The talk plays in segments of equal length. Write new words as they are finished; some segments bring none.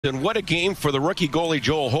And what a game for the rookie goalie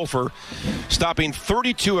Joel Hofer, stopping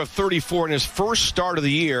 32 of 34 in his first start of the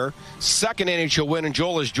year, second NHL win, and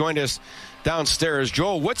Joel has joined us downstairs.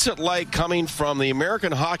 Joel, what's it like coming from the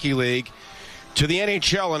American Hockey League to the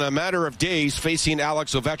NHL in a matter of days, facing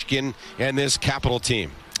Alex Ovechkin and this Capital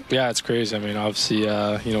team? Yeah, it's crazy. I mean, obviously,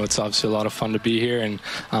 it's obviously a lot of fun to be here, and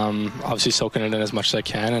obviously soaking it in as much as I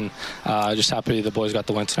can, and just happy the boys got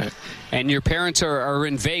the win tonight. And your parents are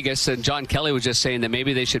in Vegas, and John Kelly was just saying that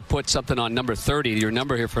maybe they should put something on number 30, your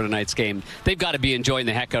number here for tonight's game. They've got to be enjoying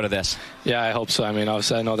the heck out of this. Yeah, I hope so. I mean,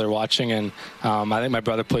 obviously, I know they're watching, and I think my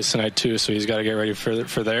brother plays tonight too, so he's got to get ready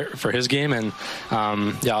for his game, and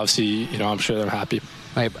obviously, I'm sure they're happy.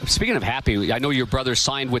 Right. Speaking of happy, I know your brother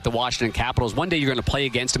signed with the Washington Capitals. One day you're going to play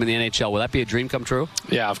against him in the NHL. Will that be a dream come true?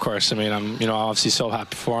 Yeah, of course. I mean, I'm obviously so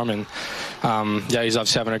happy for him, and he's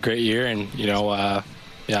obviously having a great year, and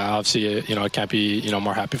obviously I can't be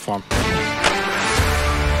more happy for him.